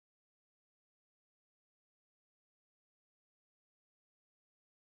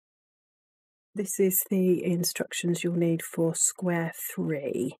This is the instructions you'll need for square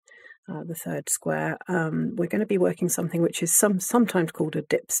 3, the third square. We're going to be working something which is sometimes called a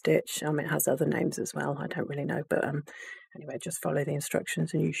dip stitch. It has other names as well, I don't really know, but anyway, just follow the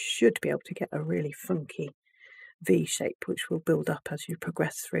instructions and you should be able to get a really funky V shape which will build up as you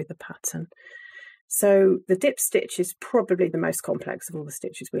progress through the pattern. So the dip stitch is probably the most complex of all the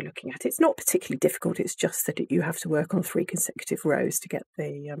stitches we're looking at. It's not particularly difficult, it's just that you have to work on 3 consecutive rows to get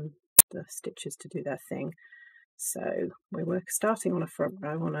the stitches to do their thing. So we're starting on a front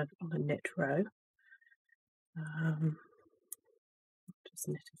row on a knit row. Just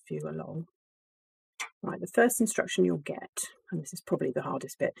knit a few along. Right, the first instruction you'll get, and this is probably the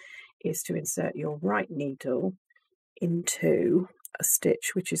hardest bit, is to insert your right needle into a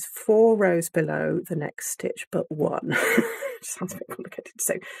stitch which is 4 rows below the next stitch but 1. Sounds a bit complicated.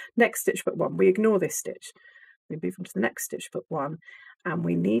 So next stitch but 1. We ignore this stitch. We move on to the next stitch but 1, and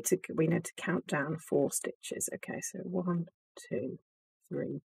we need to count down 4 stitches. Okay, so 1, 2,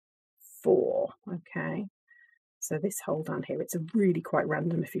 3, 4. Okay, so this hole down here, it's really quite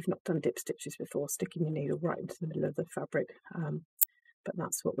random if you've not done dip stitches before, sticking your needle right into the middle of the fabric, but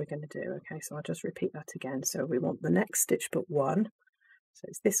that's what we're going to do. Okay, so I'll just repeat that again. So we want the next stitch but 1, so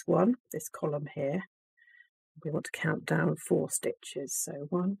it's this one, this column here. We want to count down 4 stitches, so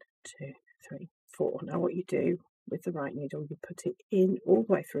 1, 2, 3, 4. Now what you do with the right needle, you put it in all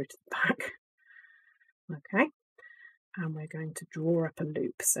the way through to the back. Okay, and we're going to draw up a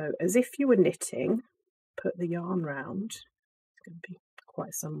loop. So as if you were knitting, put the yarn round. It's going to be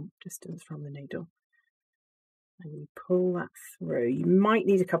quite some distance from the needle, and you pull that through. You might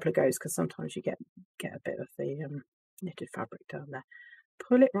need a couple of goes because sometimes you get a bit of the knitted fabric down there.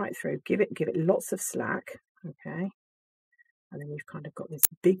 Pull it right through, give it lots of slack. Okay, and then you've kind of got this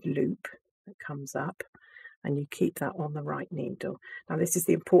big loop that comes up, and you keep that on the right needle. Now this is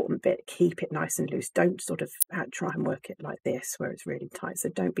the important bit, keep it nice and loose. Don't sort of try and work it like this where it's really tight, so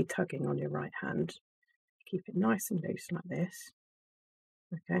don't be tugging on your right hand. Keep it nice and loose like this.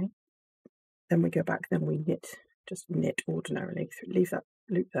 Okay, then we go back, then we just knit ordinarily, leave that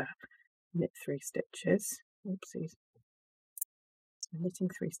loop there, knit 3 stitches. Oopsies. So knitting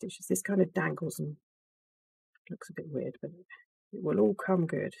 3 stitches. This kind of dangles and looks a bit weird, but it will all come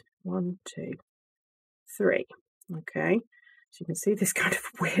good. 1, 2, 3. Okay, so you can see this kind of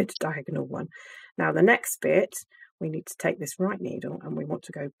weird diagonal one. Now the next bit, we need to take this right needle and we want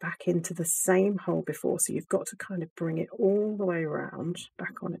to go back into the same hole before. So you've got to kind of bring it all the way around,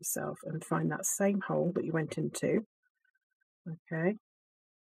 back on itself, and find that same hole that you went into. Okay,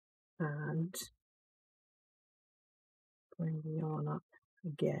 and bring the yarn up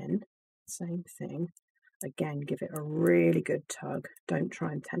again, same thing. Again, give it a really good tug. Don't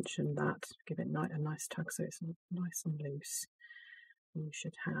try and tension that. Give it a nice tug so it's nice and loose. And you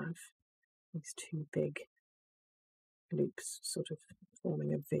should have these 2 big loops sort of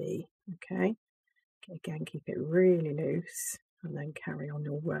forming a V. Okay, again, keep it really loose and then carry on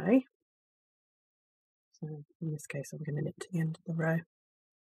your way. So in this case, I'm going to knit to the end of the row.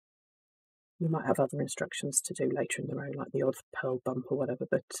 You might have other instructions to do later in the row, like the odd purl bump or whatever,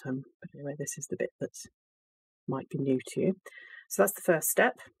 but anyway, this is the bit that might be new to you. So that's the first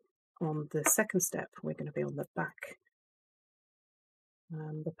step. On the second step, we're going to be on the back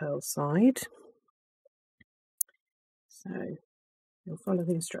and the purl side. So you'll follow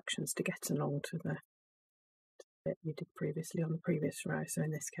the instructions to get along to the bit you did previously on the previous row. So in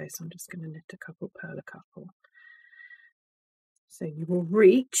this case, I'm just going to knit a couple, purl a couple. So you will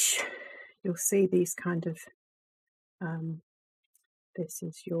reach, you'll see these kind of, this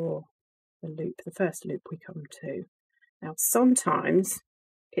is the loop, the first loop we come to. Now sometimes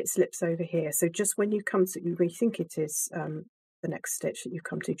it slips over here, so just when you come to, you really think it is the next stitch that you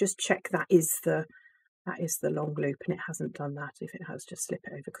come to, just check that is the long loop, and it hasn't done that. If it has, just slip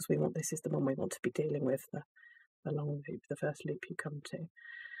it over, because this is the one we want to be dealing with, the long loop, the first loop you come to.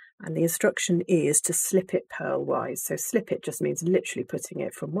 And the instruction is to slip it purlwise. So slip it just means literally putting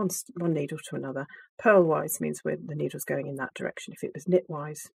it from one needle to another. Purlwise means where the needle's going in that direction. If it was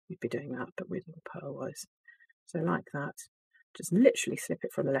knitwise, you'd be doing that, but we're doing purlwise. So like that, just literally slip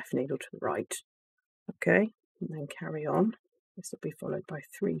it from the left needle to the right. Okay, and then carry on. This will be followed by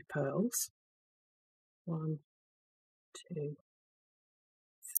 3 purls. 1, 2,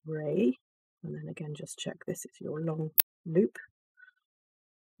 3, and then again just check this is your long loop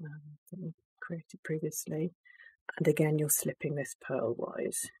that we created previously, and again you're slipping this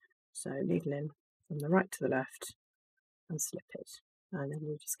purlwise. So needle in from the right to the left and slip it, and then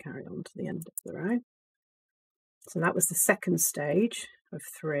we'll just carry on to the end of the row. So that was the second stage of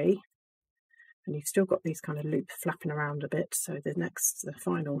 3. And you've still got these kind of loops flapping around a bit, so the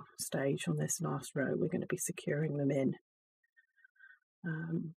final stage on this last row, we're going to be securing them in.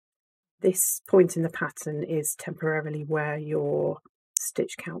 This point in the pattern is temporarily where your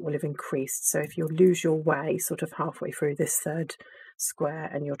stitch count will have increased. So if you lose your way sort of halfway through this third square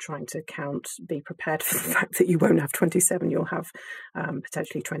and you're trying to count, be prepared for the fact that you won't have 27, you'll have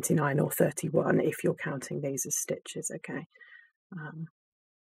potentially 29 or 31 if you're counting these as stitches, okay?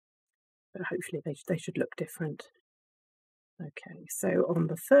 But hopefully they should look different. Okay, so on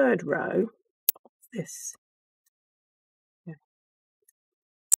the third row, this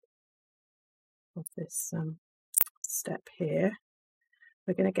step here,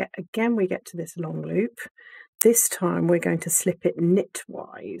 we're going to get, again, we get to this long loop. This time we're going to slip it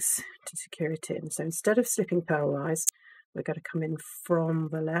knitwise to secure it in. So instead of slipping purlwise, we're going to come in from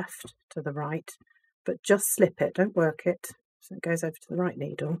the left to the right, but just slip it, don't work it. So it goes over to the right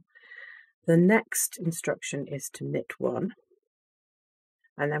needle. The next instruction is to knit one.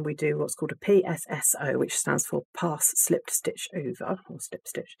 And then we do what's called a PSSO, which stands for pass slipped stitch over, or slip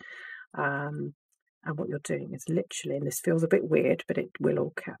stitch. And what you're doing is literally, and this feels a bit weird, but it will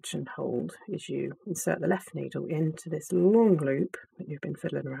all catch and hold, is you insert the left needle into this long loop that you've been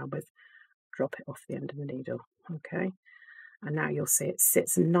fiddling around with, drop it off the end of the needle, okay? And now you'll see it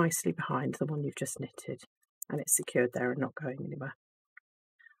sits nicely behind the one you've just knitted, and it's secured there and not going anywhere.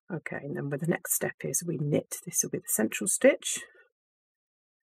 Okay, and then with the next step is we knit, this will be the central stitch,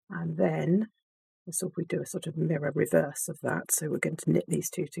 and then we do a sort of mirror reverse of that, so we're going to knit these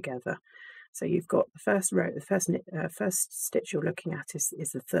two together. So you've got the first row, the first stitch you're looking at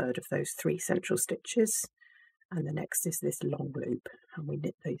is the third of those 3 central stitches, and the next is this long loop, and we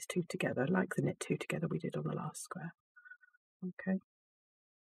knit these two together like the knit two together we did on the last square. Okay,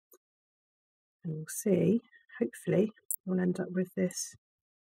 and you'll see, hopefully, we'll end up with this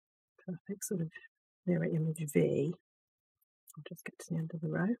perfect sort of mirror image V. I'll just get to the end of the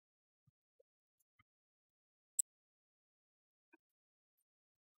row.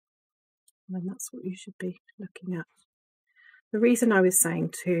 And that's what you should be looking at. The reason I was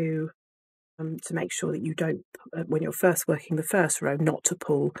saying to make sure that you don't, when you're first working the first row, not to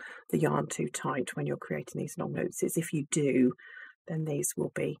pull the yarn too tight when you're creating these long loops, is if you do, then these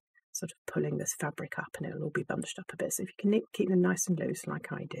will be sort of pulling this fabric up and it'll all be bunched up a bit. So if you can keep them nice and loose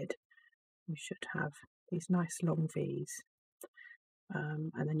like I did, you should have these nice long V's.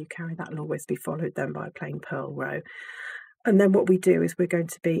 And then you carry that will always be followed then by a plain purl row. And then what we do is we're going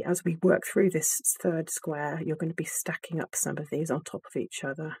to be, as we work through this third square, you're going to be stacking up some of these on top of each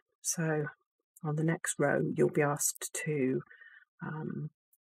other. So on the next row, you'll be asked to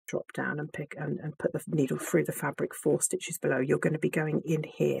drop down and pick and put the needle through the fabric 4 stitches below. You're going to be going in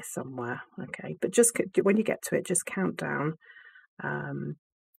here somewhere, okay? But just when you get to it, just count down, and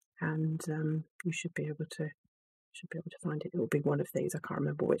you should be able to find it. It will be one of these. I can't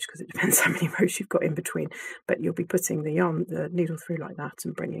remember which because it depends how many rows you've got in between. But you'll be putting the needle through like that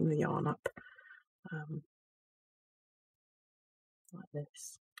and bringing the yarn up like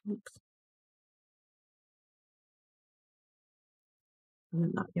this. Oops. And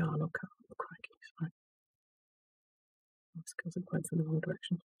then that yarn will come. Crikey, sorry. That's because it went in the wrong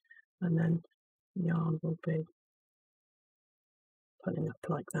direction. And then the yarn will be pulling up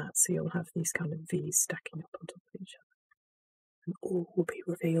like that. So you'll have these kind of V's stacking up on top of each other. And all will be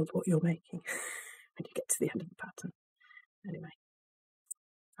revealed what you're making when you get to the end of the pattern. Anyway,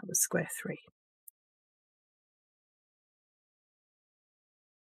 that was square 3.